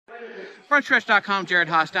Frontstretch.com, Jared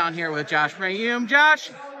Haas down here with Josh Reaume.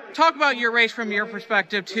 Josh, talk about your race from your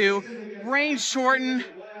perspective too. Range shortened.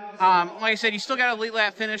 Like I said, you still got a lead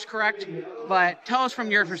lap finish, correct? But tell us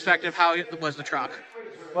from your perspective how it was the truck.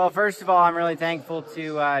 Well, first of all, I'm really thankful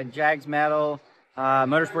to Jags Metal,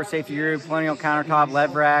 Motorsport Safety Group, Colonial Countertop,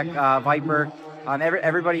 Lev Rack, Viper,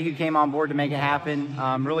 everybody who came on board to make it happen.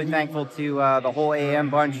 Really thankful to the whole AM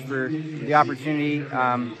bunch for the opportunity.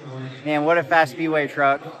 Man, what a fast speedway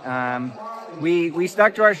truck. We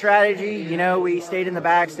stuck to our strategy. You know, we stayed in the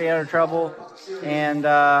back, stayed out of trouble. And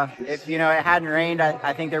if it hadn't rained,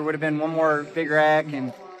 I think there would have been one more big wreck,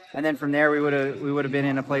 and then from there we would have been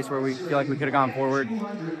in a place where we feel like we could have gone forward.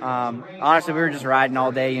 Honestly, we were just riding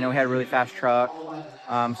all day. We had a really fast truck.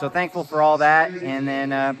 So thankful for all that. And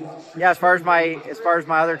then as far as my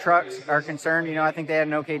other trucks are concerned, I think they had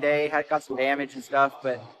an okay day. Got some damage and stuff,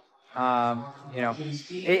 but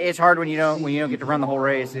it's hard when you don't get to run the whole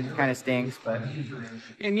race. It kind of stinks, but.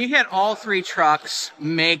 And you had all three trucks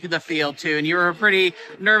make the field too, and you were a pretty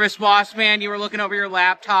nervous boss man. You were looking over your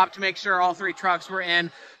laptop to make sure all three trucks were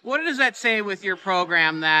in. What does that say with your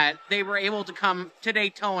program that they were able to come to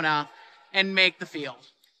Daytona and make the field?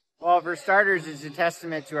 Well, for starters, it's a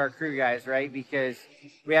testament to our crew guys, right? Because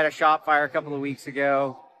we had a shop fire a couple of weeks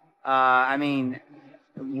ago.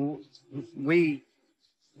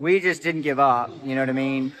 We just didn't give up, you know what I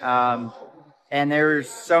mean? And there's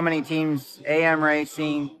so many teams, AM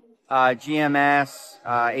Racing, GMS,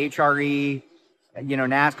 HRE,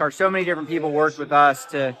 NASCAR, so many different people worked with us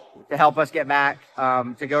to help us get back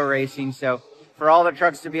to go racing. So for all the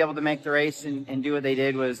trucks to be able to make the race and do what they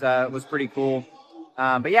did was pretty cool.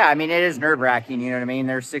 But yeah, it is nerve-wracking, you know what I mean?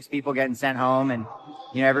 There's 6 people getting sent home, and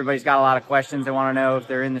everybody's got a lot of questions. They want to know if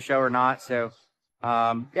they're in the show or not. So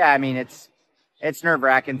it's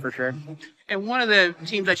nerve-wracking for sure. And one of the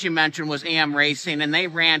teams that you mentioned was AM Racing, and they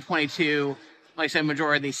ran 22, like I said,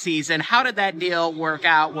 majority of the season. How did that deal work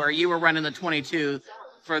out where you were running the 22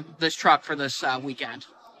 for this truck for this weekend?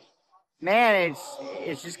 Man,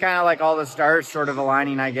 it's just kind of like all the stars sort of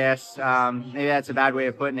aligning, I guess. Maybe that's a bad way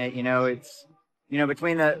of putting it. It's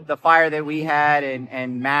between the fire that we had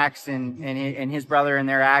and Max and his brother in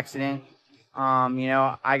their accident.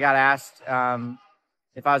 I got asked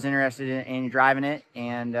if I was interested in driving it,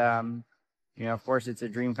 and of course it's a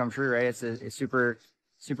dream come true, right? It's a super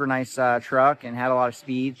nice truck and had a lot of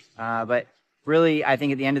speed, but really I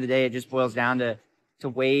think at the end of the day it just boils down to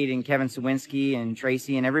Wade and Kevin Sawinski and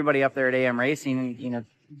Tracy and everybody up there at AM Racing.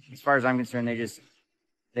 As far as I'm concerned,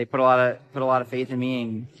 they put a lot of faith in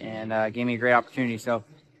me and gave me a great opportunity. So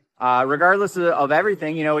regardless of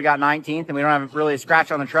everything, we got 19th and we don't have really a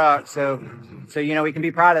scratch on the truck, so we can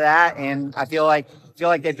be proud of that. And I feel like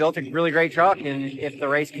they built a really great truck, and if the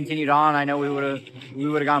race continued on, I know we would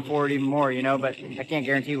have gone forward even more, but I can't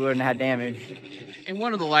guarantee we wouldn't have had damage. And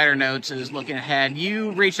one of the lighter notes is looking ahead.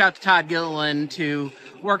 You reached out to Todd Gilliland to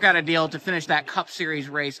work out a deal to finish that Cup Series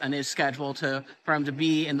race on his schedule for him to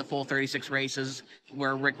be in the full 36 races,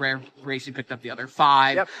 where Rick Racing picked up the other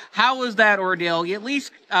 5. Yep. How was that ordeal? You at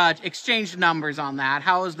least exchanged numbers on that.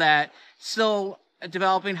 How is that still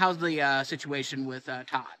developing? How's the situation with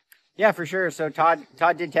Todd? Yeah, for sure. So Todd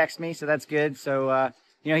did text me, so that's good. So,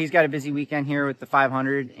 he's got a busy weekend here with the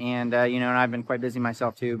 500, and, and I've been quite busy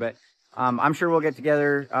myself too, but I'm sure we'll get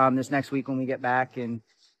together this next week when we get back, and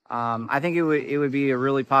I think it would be a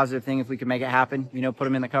really positive thing if we could make it happen, put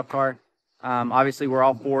him in the Cup car. Obviously we're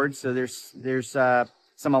all Fords, so there's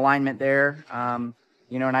some alignment there, and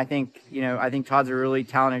I think Todd's a really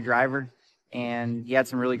talented driver, and he had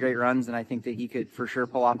some really great runs, and I think that he could for sure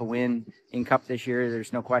pull off a win in Cup this year.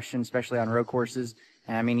 There's no question, especially on road courses.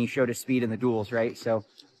 And he showed his speed in the duels, right? So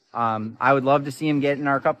I would love to see him get in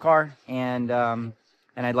our Cup car, and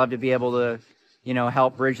I'd love to be able to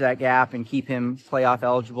help bridge that gap and keep him playoff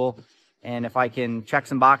eligible. And if I can check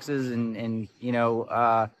some boxes and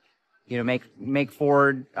make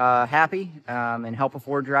Ford happy and help a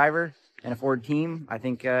Ford driver and a Ford team, I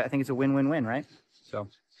think it's a win-win-win, right? So.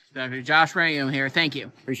 Dr. Josh Reaume here. Thank you.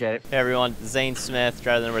 Appreciate it. Hey everyone, Zane Smith,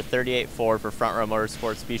 driver number 38 Ford for Front Row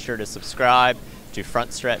Motorsports. Be sure to subscribe to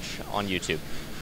Frontstretch on YouTube.